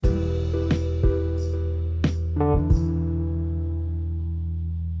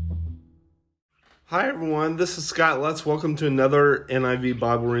Hi everyone, this is Scott Lutz. Welcome to another NIV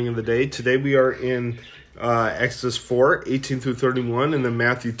Bible Reading of the Day. Today we are in Exodus 4, 18 through 31, and then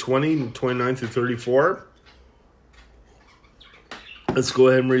Matthew 20, 29 through 34. Let's go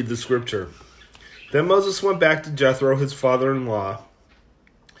ahead and read the scripture. Then Moses went back to Jethro, his father-in-law,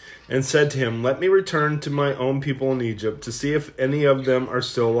 and said to him, "Let me return to my own people in Egypt to see if any of them are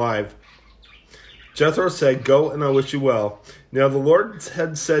still alive." Jethro said, "Go, and I wish you well." Now the Lord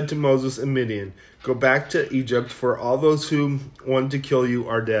had said to Moses in Midian, "Go back to Egypt, for all those who want to kill you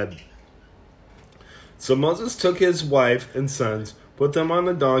are dead." So Moses took his wife and sons, put them on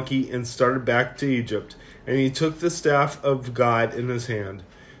a donkey, and started back to Egypt. And he took the staff of God in his hand.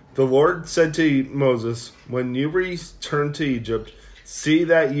 The Lord said to Moses, "When you return to Egypt, see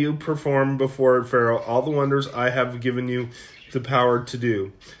that you perform before Pharaoh all the wonders I have given you the power to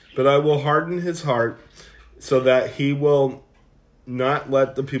do. But I will harden his heart so that he will not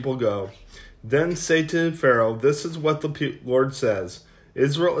let the people go. Then say to Pharaoh, 'This is what the Lord says.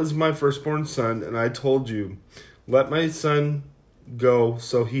 Israel is my firstborn son, and I told you, let my son go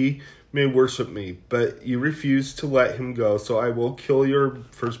so he may worship me. But you refused to let him go, so I will kill your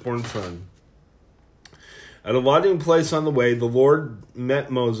firstborn son.' At a lodging place on the way, the Lord met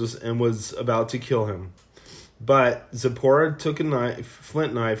Moses and was about to kill him. But Zipporah took a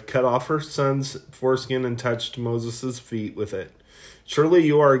flint knife, cut off her son's foreskin, and touched Moses' feet with it. 'Surely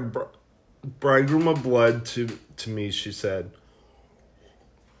you are a bridegroom of blood to me,' she said.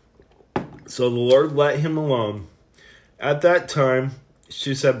 So the Lord let him alone. At that time,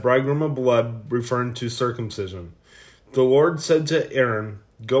 she said bridegroom of blood, referring to circumcision. The Lord said to Aaron,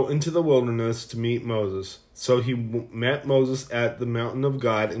 'Go into the wilderness to meet Moses.' So he met Moses at the mountain of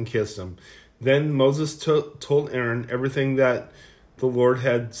God and kissed him. Then Moses told Aaron everything that the Lord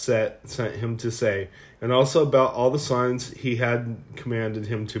had sent him to say, and also about all the signs he had commanded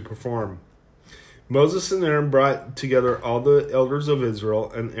him to perform. Moses and Aaron brought together all the elders of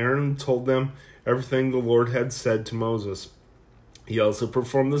Israel, and Aaron told them everything the Lord had said to Moses. He also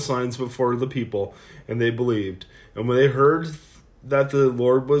performed the signs before the people, and they believed. And when they heard that the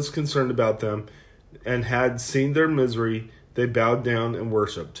Lord was concerned about them and had seen their misery, they bowed down and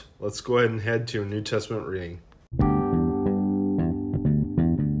worshipped. Let's go ahead and head to your New Testament reading.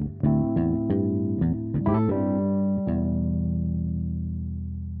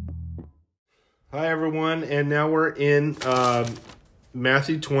 Hi, everyone, and now we're in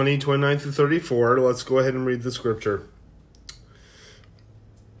Matthew 20, 29 through 34. Let's go ahead and read the scripture.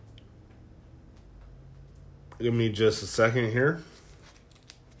 Give me just a second here.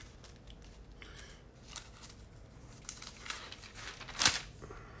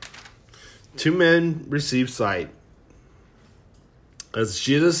 Two men received sight. As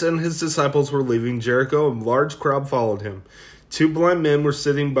Jesus and his disciples were leaving Jericho, a large crowd followed him. Two blind men were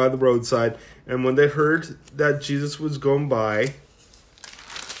sitting by the roadside, and when they heard that Jesus was going by,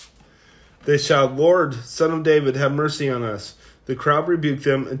 they shouted, "Lord, Son of David, have mercy on us." The crowd rebuked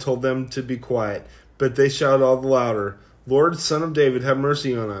them and told them to be quiet, but they shouted all the louder, "Lord, Son of David, have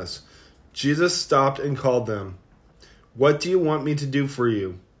mercy on us." Jesus stopped and called them. "What do you want me to do for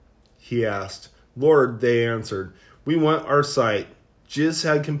you?" he asked. "Lord," they answered, "we want our sight." Jesus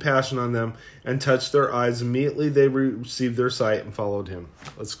had compassion on them and touched their eyes. Immediately they received their sight and followed him.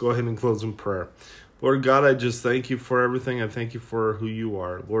 Let's go ahead and close in prayer. Lord God, I just thank you for everything. I thank you for who you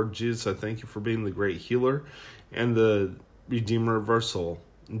are. Lord Jesus, I thank you for being the great healer and the redeemer of our soul.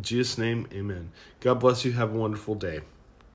 In Jesus' name, amen. God bless you. Have a wonderful day.